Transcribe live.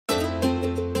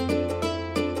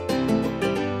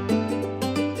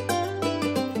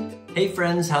Hey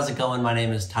friends, how's it going? My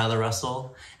name is Tyler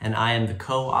Russell, and I am the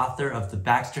co-author of the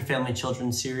Baxter Family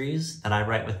Children's series that I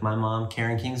write with my mom,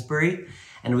 Karen Kingsbury.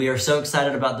 And we are so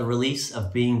excited about the release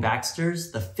of Being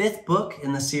Baxters, the 5th book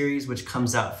in the series, which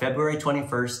comes out February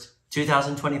 21st,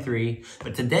 2023.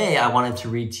 But today I wanted to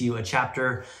read to you a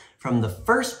chapter from the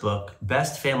first book,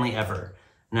 Best Family Ever.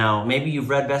 Now, maybe you've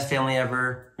read Best Family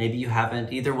Ever, maybe you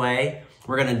haven't. Either way,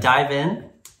 we're gonna dive in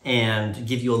and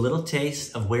give you a little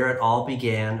taste of where it all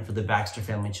began for the Baxter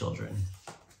family children.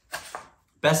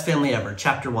 Best Family Ever,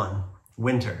 Chapter 1,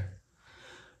 Winter.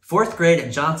 4th grade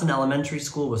at Johnson Elementary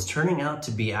School was turning out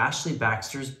to be Ashley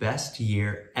Baxter's best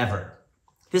year ever.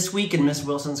 This week in Miss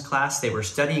Wilson's class, they were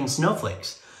studying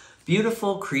snowflakes.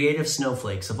 Beautiful, creative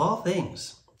snowflakes of all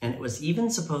things. And it was even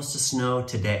supposed to snow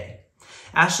today.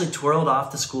 Ashley twirled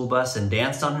off the school bus and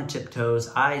danced on her tiptoes,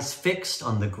 eyes fixed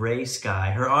on the gray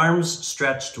sky, her arms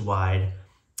stretched wide.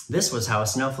 This was how a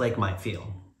snowflake might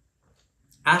feel.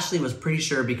 Ashley was pretty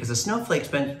sure because a snowflake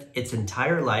spent its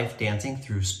entire life dancing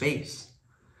through space.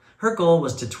 Her goal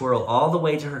was to twirl all the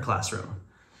way to her classroom.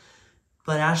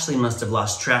 But Ashley must have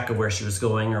lost track of where she was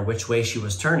going or which way she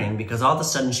was turning because all of a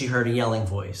sudden she heard a yelling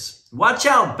voice. "Watch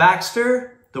out,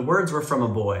 Baxter!" The words were from a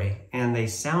boy, and they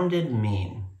sounded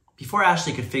mean. Before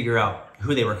Ashley could figure out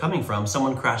who they were coming from,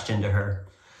 someone crashed into her.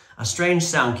 A strange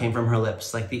sound came from her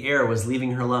lips, like the air was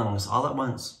leaving her lungs all at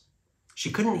once. She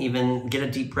couldn't even get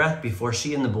a deep breath before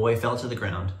she and the boy fell to the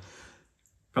ground.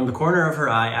 From the corner of her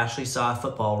eye, Ashley saw a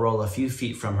football roll a few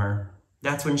feet from her.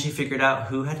 That's when she figured out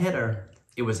who had hit her.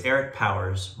 It was Eric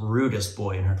Powers, rudest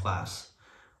boy in her class.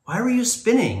 "Why were you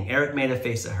spinning?" Eric made a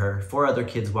face at her. 4 other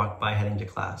kids walked by heading to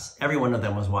class. Every one of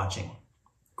them was watching.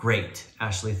 Great,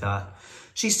 Ashley thought.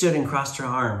 She stood and crossed her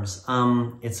arms.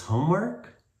 It's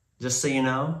homework? Just so you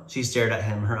know, she stared at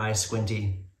him, her eyes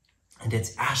squinty. And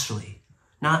it's Ashley,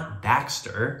 not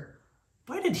Baxter.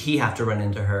 Why did he have to run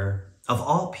into her? Of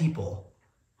all people.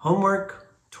 Homework,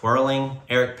 twirling.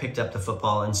 Eric picked up the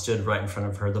football and stood right in front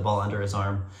of her, the ball under his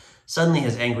arm. Suddenly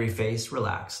his angry face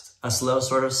relaxed. A slow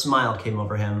sort of smile came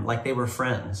over him, like they were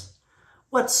friends.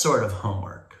 What sort of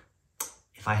homework?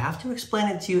 If I have to explain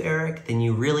it to you, Eric, then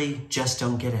you really just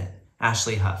don't get it.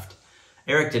 Ashley huffed.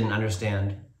 Eric didn't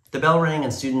understand. The bell rang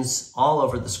and students all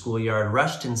over the schoolyard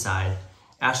rushed inside.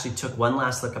 Ashley took one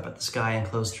last look up at the sky and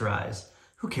closed her eyes.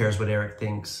 Who cares what Eric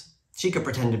thinks? She could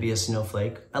pretend to be a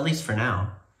snowflake, at least for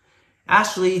now.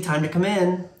 "Ashley, time to come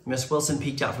in." Miss Wilson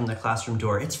peeked out from the classroom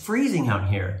door. "It's freezing out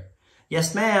here."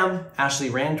 "Yes, ma'am."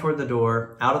 Ashley ran toward the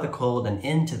door, out of the cold and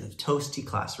into the toasty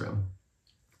classroom.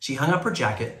 She hung up her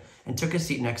jacket and took a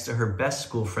seat next to her best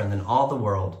school friend in all the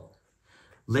world,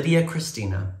 Lydia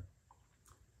Christina.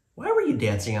 "Why were you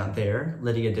dancing out there?"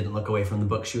 Lydia didn't look away from the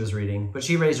book she was reading, but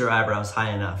she raised her eyebrows high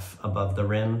enough above the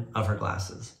rim of her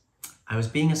glasses. "I was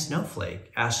being a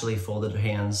snowflake." Ashley folded her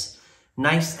hands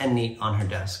nice and neat on her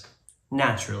desk.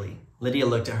 "Naturally." Lydia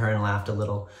looked at her and laughed a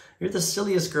little. "You're the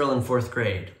silliest girl in 4th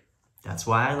grade. That's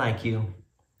why I like you."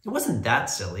 "It wasn't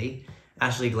that silly."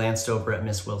 Ashley glanced over at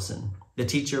Miss Wilson. The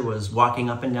teacher was walking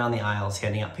up and down the aisles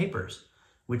handing out papers,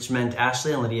 which meant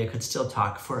Ashley and Lydia could still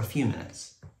talk for a few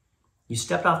minutes. "You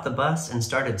stepped off the bus and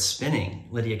started spinning."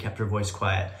 Lydia kept her voice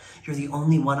quiet. "You're the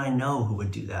only one I know who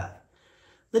would do that."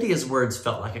 Lydia's words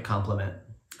felt like a compliment.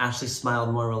 Ashley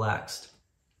smiled more relaxed.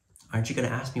 "Aren't you going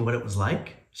to ask me what it was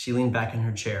like?" She leaned back in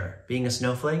her chair. "Being a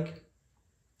snowflake?"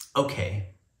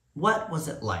 "Okay, what was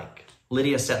it like?"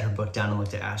 Lydia set her book down and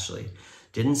looked at Ashley.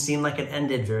 "Didn't seem like it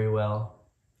ended very well."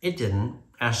 "It didn't."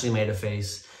 Ashley made a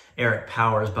face. "Eric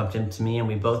Powers bumped into me and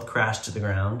we both crashed to the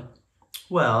ground."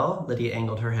 "Well," Lydia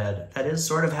angled her head, "that is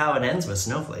sort of how it ends with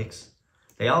snowflakes.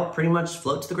 They all pretty much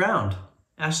float to the ground."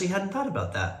 Ashley hadn't thought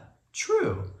about that.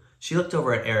 "True." She looked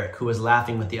over at Eric, who was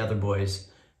laughing with the other boys.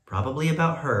 "Probably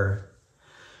about her."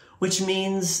 "Which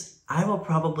means I will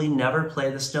probably never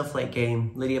play the snowflake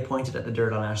game." Lydia pointed at the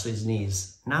dirt on Ashley's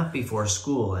knees. "Not before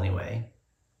school, anyway."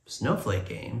 "Snowflake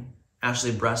game?"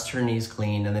 Ashley brushed her knees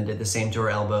clean and then did the same to her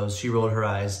elbows. She rolled her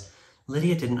eyes.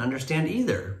 Lydia didn't understand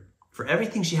either. For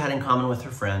everything she had in common with her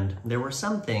friend, there were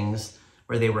some things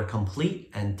where they were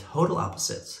complete and total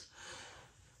opposites.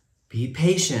 "Be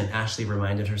patient," Ashley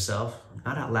reminded herself,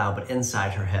 not out loud, but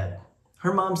inside her head.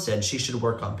 Her mom said she should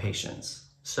work on patience,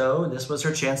 so this was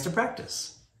her chance to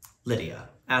practice. "Lydia,"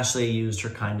 Ashley used her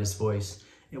kindest voice,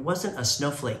 "it wasn't a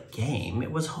snowflake game,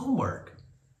 it was homework."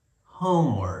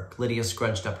 "Homework." Lydia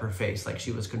scrunched up her face like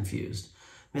she was confused.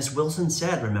 "Miss Wilson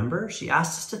said, remember? She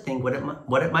asked us to think what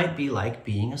it might be like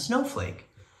being a snowflake."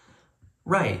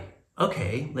 "Right.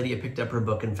 Okay." Lydia picked up her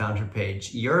book and found her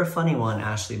page. "You're a funny one,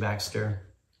 Ashley Baxter."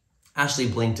 Ashley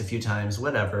blinked a few times.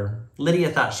 Whatever. Lydia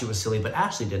thought she was silly, but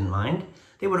Ashley didn't mind.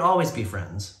 They would always be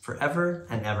friends, forever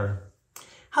and ever.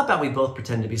 How about we both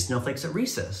pretend to be snowflakes at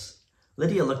recess?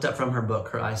 Lydia looked up from her book,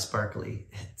 her eyes sparkly.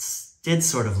 It did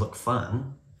sort of look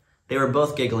fun. They were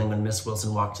both giggling when Miss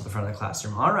Wilson walked to the front of the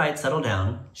classroom. All right, settle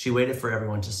down. She waited for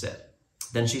everyone to sit.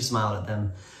 Then she smiled at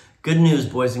them. Good news,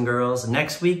 boys and girls.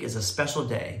 Next week is a special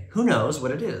day. Who knows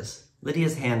what it is?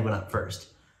 Lydia's hand went up first.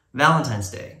 Valentine's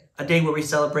Day, a day where we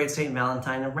celebrate St.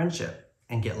 Valentine and friendship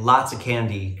and get lots of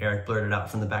candy, Eric blurted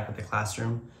out from the back of the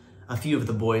classroom. A few of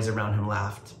the boys around him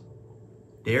laughed.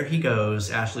 There he goes,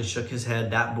 Ashley shook his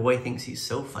head. That boy thinks he's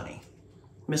so funny.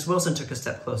 Miss Wilson took a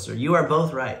step closer. You are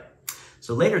both right.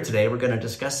 So later today, we're going to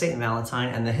discuss St.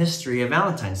 Valentine and the history of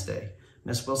Valentine's Day.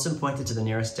 Miss Wilson pointed to the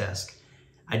nearest desk.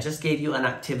 I just gave you an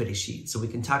activity sheet so we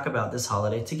can talk about this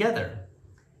holiday together.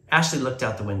 Ashley looked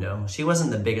out the window. She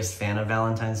wasn't the biggest fan of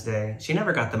Valentine's Day. She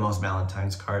never got the most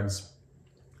Valentine's cards.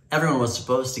 Everyone was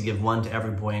supposed to give one to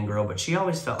every boy and girl, but she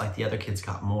always felt like the other kids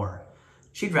got more.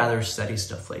 She'd rather study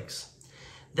snowflakes.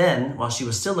 Then, while she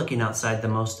was still looking outside, the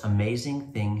most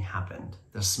amazing thing happened.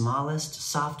 The smallest,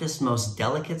 softest, most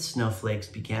delicate snowflakes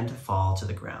began to fall to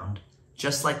the ground,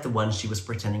 just like the one she was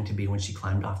pretending to be when she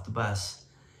climbed off the bus.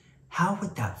 How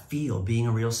would that feel, being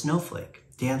a real snowflake,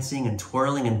 dancing and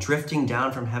twirling and drifting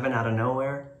down from heaven out of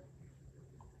nowhere?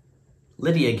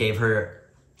 Lydia gave her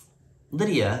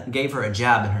a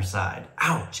jab in her side.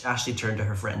 Ouch, Ashley turned to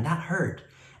her friend. That hurt.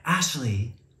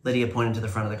 Ashley, Lydia pointed to the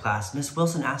front of the class. Miss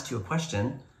Wilson asked you a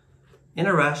question. In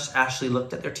a rush, Ashley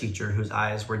looked at their teacher, whose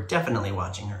eyes were definitely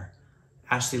watching her.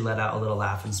 Ashley let out a little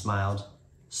laugh and smiled.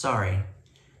 Sorry.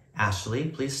 Ashley,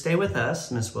 please stay with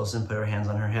us. Miss Wilson put her hands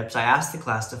on her hips. I asked the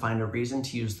class to find a reason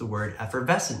to use the word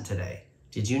effervescent today.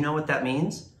 Did you know what that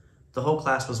means? The whole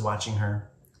class was watching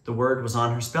her. The word was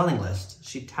on her spelling list.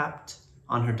 She tapped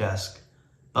on her desk.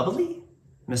 Bubbly?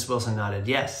 Miss Wilson nodded.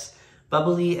 Yes.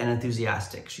 Bubbly and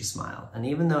enthusiastic, she smiled. And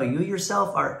even though you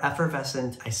yourself are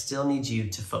effervescent, I still need you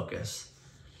to focus.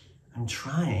 I'm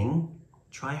trying.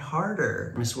 Try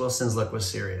harder. Miss Wilson's look was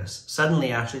serious.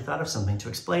 Suddenly, Ashley thought of something to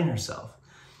explain herself.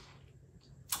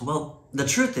 Well, the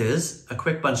truth is, a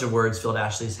quick bunch of words filled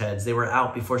Ashley's head. They were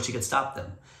out before she could stop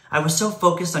them. I was so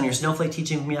focused on your snowflake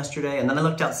teaching from yesterday, and then I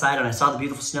looked outside and I saw the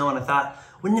beautiful snow, and I thought,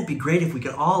 wouldn't it be great if we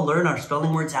could all learn our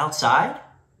spelling words outside?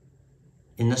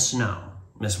 In the snow.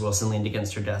 Miss Wilson leaned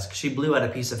against her desk. She blew out a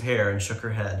piece of hair and shook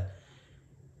her head.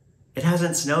 It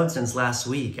hasn't snowed since last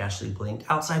week, Ashley blinked.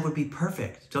 Outside would be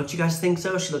perfect. Don't you guys think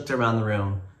so? She looked around the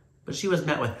room, but she was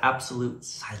met with absolute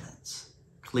silence.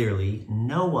 Clearly,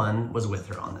 no one was with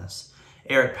her on this.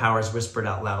 Eric Powers whispered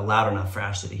out loud enough for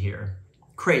Ashley to hear.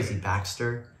 Crazy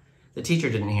Baxter. The teacher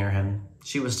didn't hear him.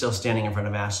 She was still standing in front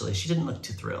of Ashley. She didn't look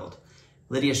too thrilled.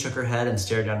 Lydia shook her head and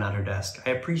stared down at her desk. I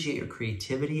appreciate your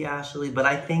creativity, Ashley, but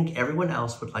I think everyone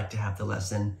else would like to have the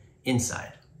lesson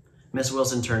inside. Miss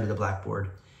Wilson turned to the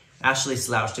blackboard. Ashley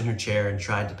slouched in her chair and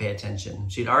tried to pay attention.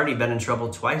 She'd already been in trouble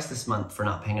twice this month for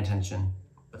not paying attention,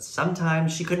 but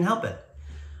sometimes she couldn't help it.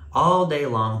 All day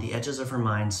long, the edges of her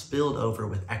mind spilled over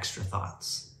with extra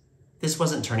thoughts. This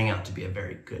wasn't turning out to be a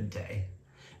very good day.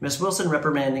 Miss Wilson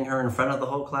reprimanding her in front of the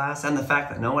whole class, and the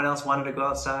fact that no one else wanted to go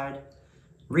outside.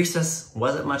 Recess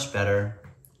wasn't much better.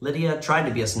 Lydia tried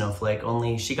to be a snowflake,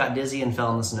 only she got dizzy and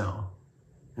fell in the snow.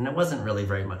 And it wasn't really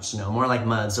very much snow, more like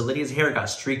mud, so Lydia's hair got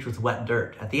streaked with wet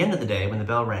dirt. At the end of the day, when the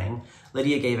bell rang,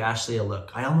 Lydia gave Ashley a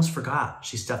look. I almost forgot.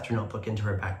 She stuffed her notebook into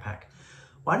her backpack.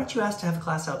 Why did you ask to have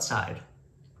class outside?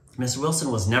 Miss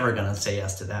Wilson was never going to say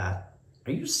yes to that.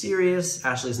 Are you serious?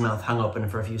 Ashley's mouth hung open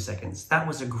for a few seconds. That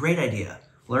was a great idea.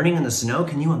 Learning in the snow,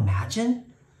 can you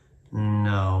imagine?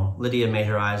 No. Lydia made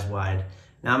her eyes wide.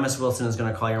 Now Miss Wilson is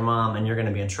going to call your mom and you're going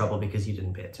to be in trouble because you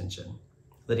didn't pay attention.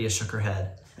 Lydia shook her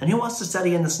head. And who wants to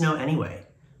study in the snow anyway?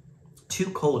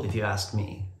 Too cold if you ask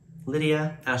me.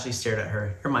 Lydia, Ashley stared at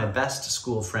her. You're my best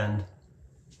school friend.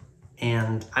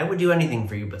 And I would do anything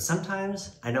for you, but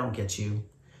sometimes I don't get you.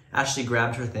 Ashley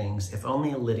grabbed her things. If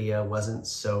only Lydia wasn't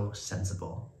so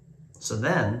sensible. So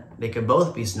then they could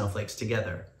both be snowflakes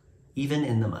together, even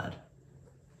in the mud.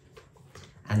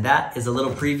 And that is a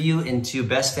little preview into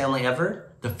Best Family Ever,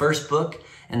 the first book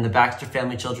in the Baxter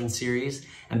Family Children's series.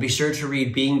 And be sure to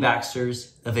read Being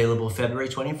Baxters, available February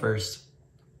 21st,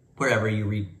 wherever you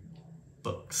read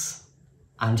books.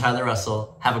 I'm Tyler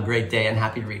Russell. Have a great day and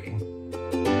happy reading.